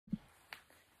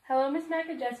Hello, Miss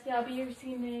Madyson. I'll be your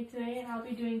senior today, and I'll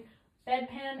be doing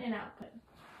bedpan and output.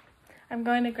 I'm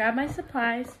going to grab my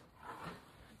supplies.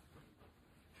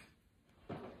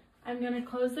 I'm going to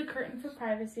close the curtain for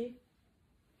privacy.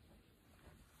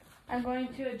 I'm going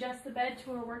to adjust the bed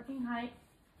to a working height.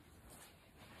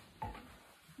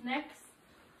 Next,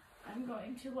 I'm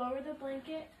going to lower the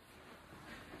blanket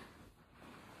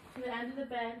to the end of the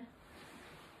bed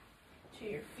to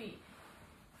your feet.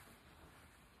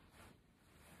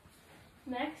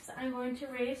 Next, I'm going to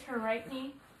raise her right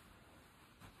knee,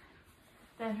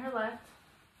 then her left.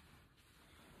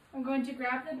 I'm going to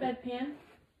grab the bedpan,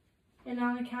 and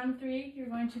on the count of 3, you're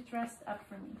going to thrust up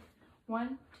for me.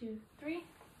 1, 2, 3.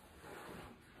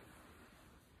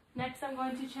 Next, I'm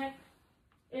going to check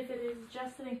if it is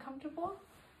adjusted and comfortable.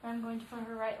 I'm going to put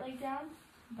her right leg down,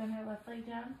 then her left leg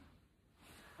down.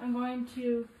 I'm going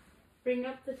to bring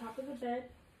up the top of the bed.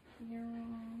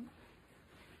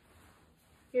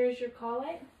 Here's your call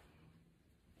light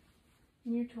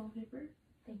and your toilet paper.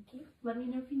 Thank you. Let me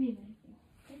know if you need anything.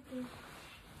 Thank you.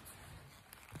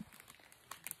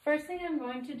 First thing I'm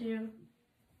going to do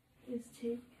is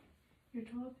take your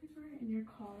toilet paper and your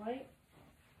call light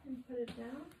and put it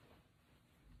down.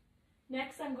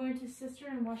 Next, I'm going to assist her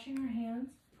in washing her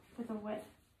hands with a wet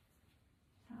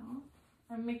towel.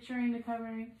 I'm make sure to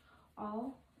cover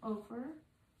all over.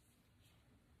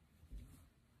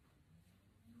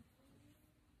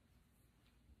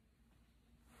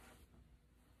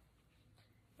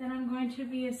 Then I'm going to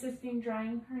be assisting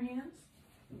drying her hands.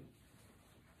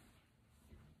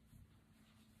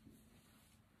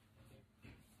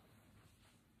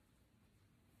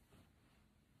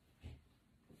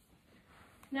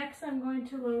 Next, I'm going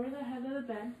to lower the head of the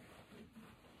bed.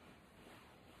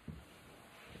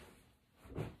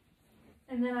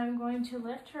 And then I'm going to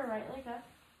lift her right leg up,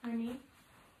 her knee,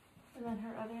 and then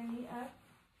her other knee up.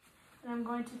 And I'm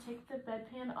going to take the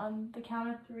bedpan on the count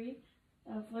of 3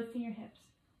 of lifting your hips.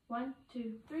 1,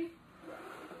 2, 3.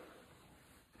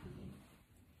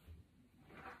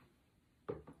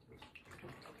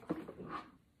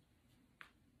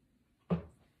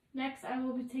 Next, I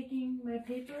will be taking my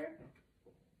paper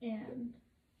and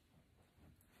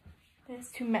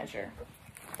this to measure.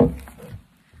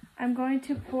 I'm going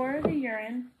to pour the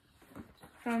urine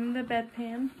from the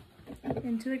bedpan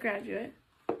into the graduate.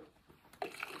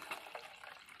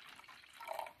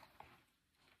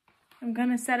 I'm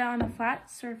going to set it on a flat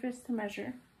surface to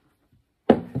measure.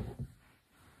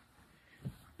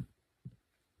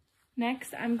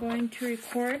 Next, I'm going to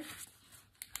record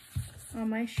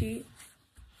on my sheet.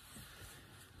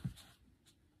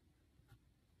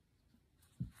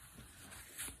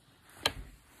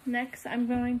 Next, I'm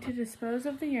going to dispose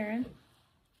of the urine.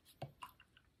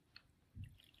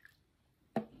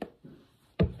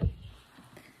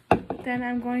 Then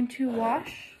I'm going to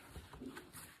wash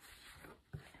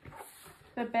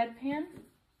the bedpan.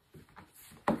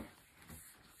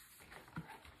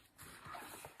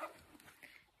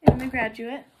 And the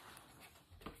graduate.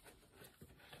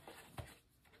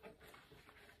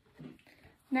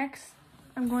 Next,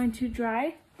 I'm going to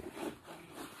dry.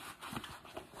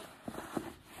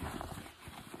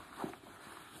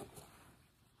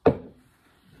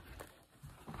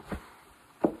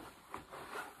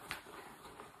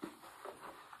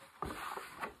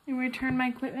 And return my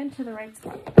equipment to the right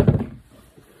side.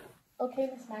 Okay,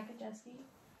 Miss Madyson,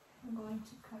 I'm going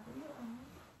to cover your eyes.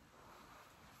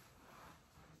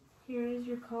 Here is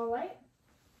your call light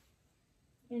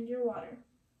and your water.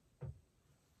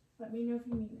 Let me know if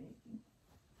you need anything.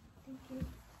 Thank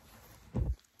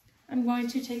you. I'm going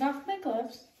to take off my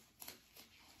gloves.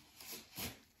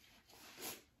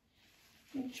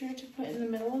 Make sure to put in the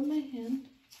middle of my hand.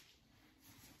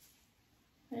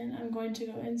 Then I'm going to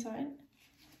go inside.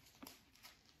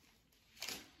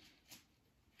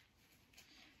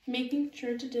 Making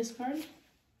sure to discard.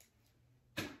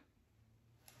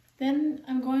 Then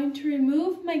I'm going to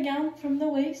remove my gown from the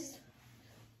waist.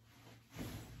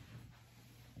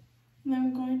 And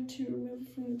I'm going to remove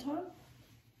it from the top.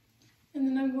 And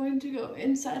then I'm going to go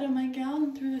inside of my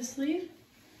gown through the sleeve.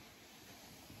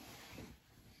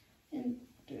 And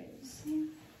doing the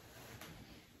same.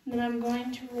 And then I'm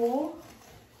going to roll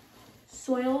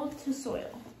soil to soil.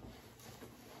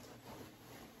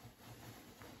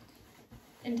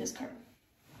 And discard.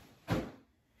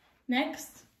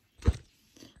 Next,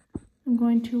 I'm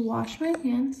going to wash my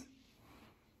hands.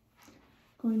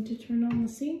 Going to turn on the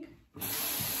sink.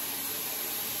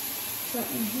 Wet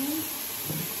my hands.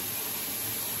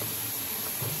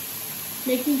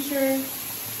 Making sure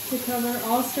to cover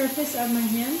all surface of my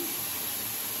hands.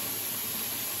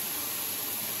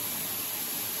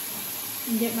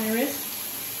 And get my wrist.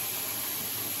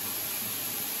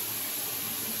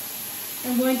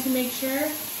 I'm going to make sure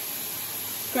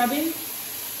scrubbing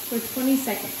for 20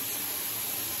 seconds.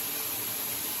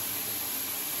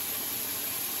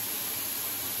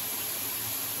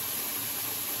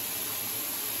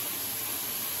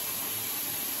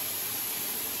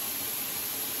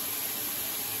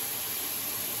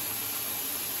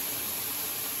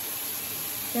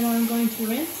 Then I'm going to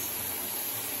rinse.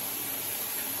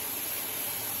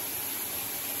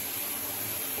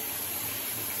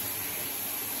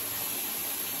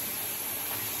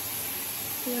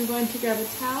 Then I'm going to grab a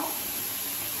towel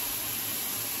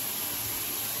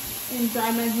and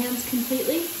dry my hands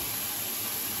completely.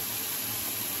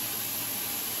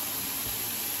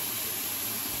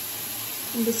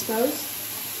 And dispose.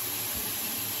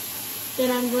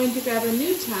 Then I'm going to grab a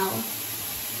new towel,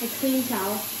 a clean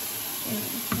towel, and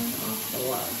turn off the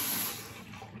water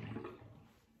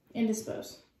and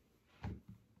dispose.